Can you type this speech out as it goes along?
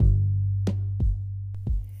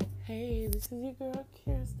Hey, this is your girl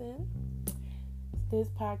Kirsten. This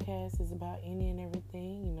podcast is about any and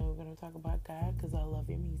everything. We're going to talk about God because I love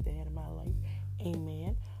Him. He's the head of my life.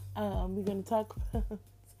 Amen. We're going to talk about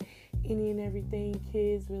any and everything,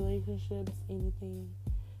 kids, relationships, anything.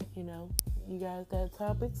 You guys got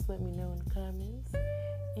topics? Let me know in the comments.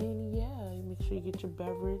 And make sure you get your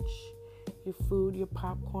beverage, your food, your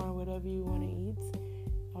popcorn, whatever you want to eat.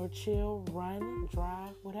 Or chill, run,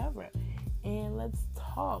 drive, whatever. And let's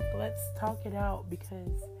talk. Let's talk it out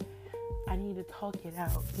because I need to talk it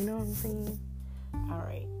out. You know what I'm saying? All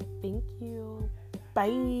right. Thank you.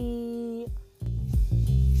 Bye.